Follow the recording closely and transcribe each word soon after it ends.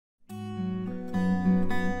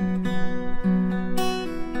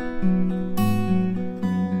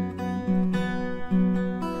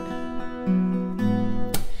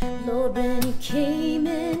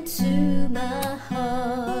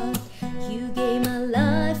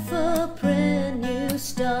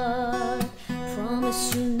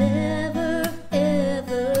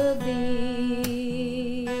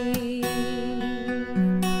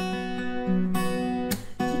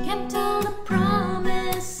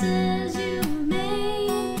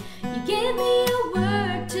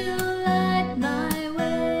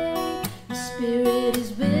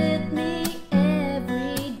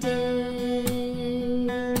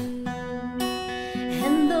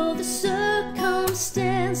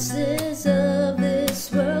circumstances of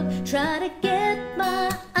this world try to get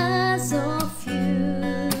my eyes off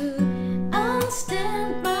you, I'll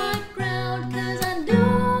stand my ground, 'cause I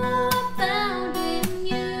know I found in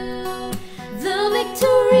you the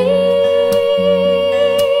victory.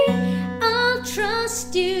 I'll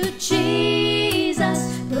trust you,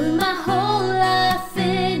 Jesus, put my whole life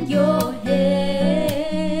in your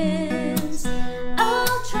hands.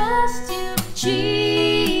 I'll trust you,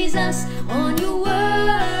 Jesus, on your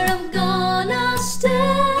word I'm gonna stand.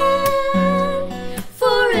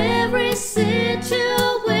 For every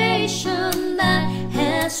situation that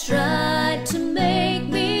has tried to make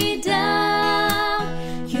me down,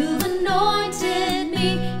 you've anointed me,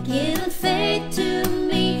 given faith to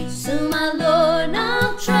me. So my Lord,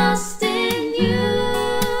 I'll trust in you.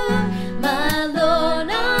 My Lord,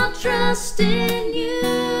 I'll trust in you.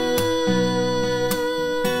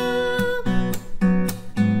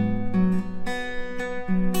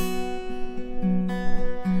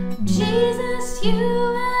 Jesus, you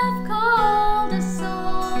have called us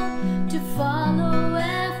all to follow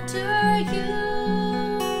after you.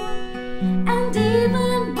 And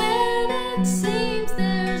even when it seems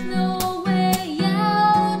there's no way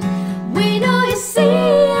out, we know you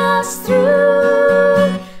see us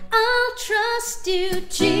through. I'll trust you,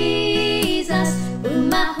 Jesus, put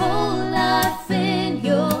my whole life in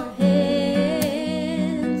your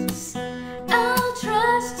hands. I'll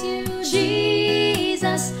trust you,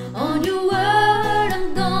 Jesus, on your word I'm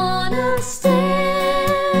gonna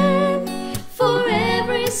stand. For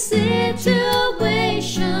every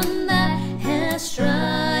situation that has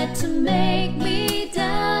tried to make me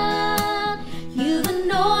down, you've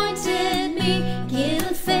anointed me,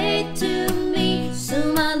 given faith to me. So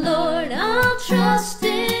my Lord, I'll trust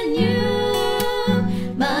in you.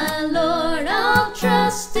 My Lord, I'll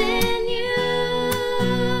trust in you.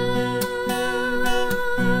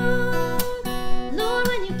 Lord,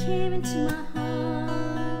 when you came into my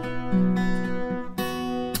heart,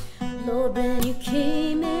 Lord, when you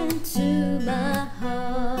came into my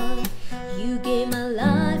heart, you gave my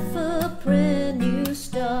life a brand new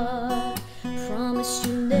start. Promise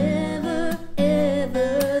you never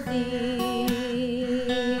ever leave.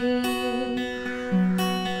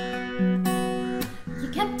 You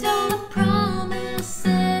kept all the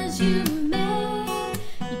promises you made.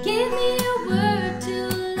 You gave me your word to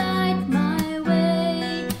light my way.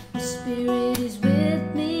 Your spirit is with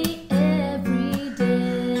me every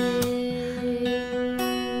day.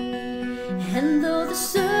 And though the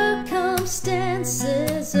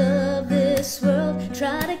circumstances of this world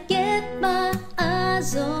try to get my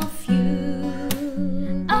eyes off you,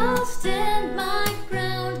 I'll stand my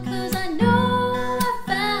ground, 'cause I know I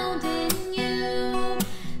found in you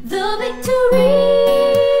the victory.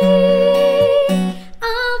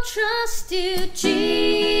 I'll trust you,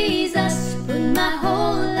 Jesus, put my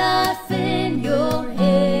whole life in your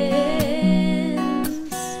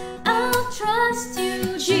hands. I'll trust you,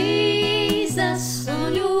 Jesus, on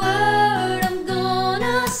your word I'm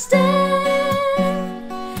gonna stand.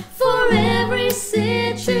 For every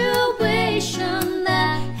situation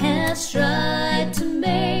that has tried to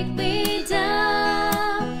make me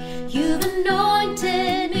down, you've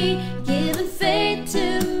anointed me, given faith to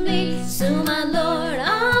me. So my Lord,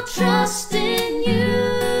 I'll trust in you.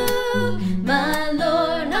 My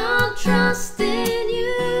Lord, I'll trust in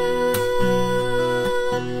you.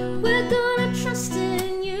 We're gonna trust in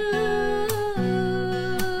you.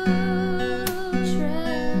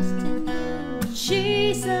 Trust in you.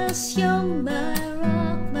 Jesus, you're my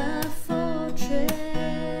rock, my fortress.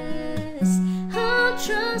 I'll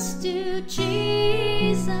trust you,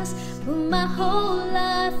 Jesus, put my whole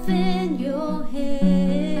life in your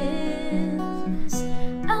hands.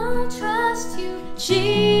 I'll trust you,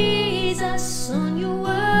 Jesus, on your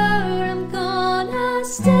word I'm gonna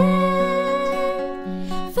stand.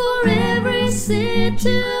 For every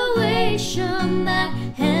situation that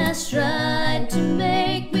has tried to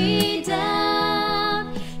make me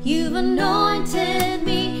down, you've anointed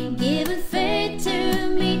me, given faith to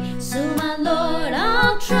me. So my Lord,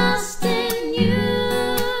 I'll trust in you.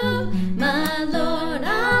 My Lord,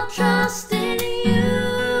 I'll trust in you.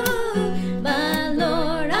 My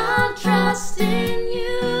Lord, I'll trust in you.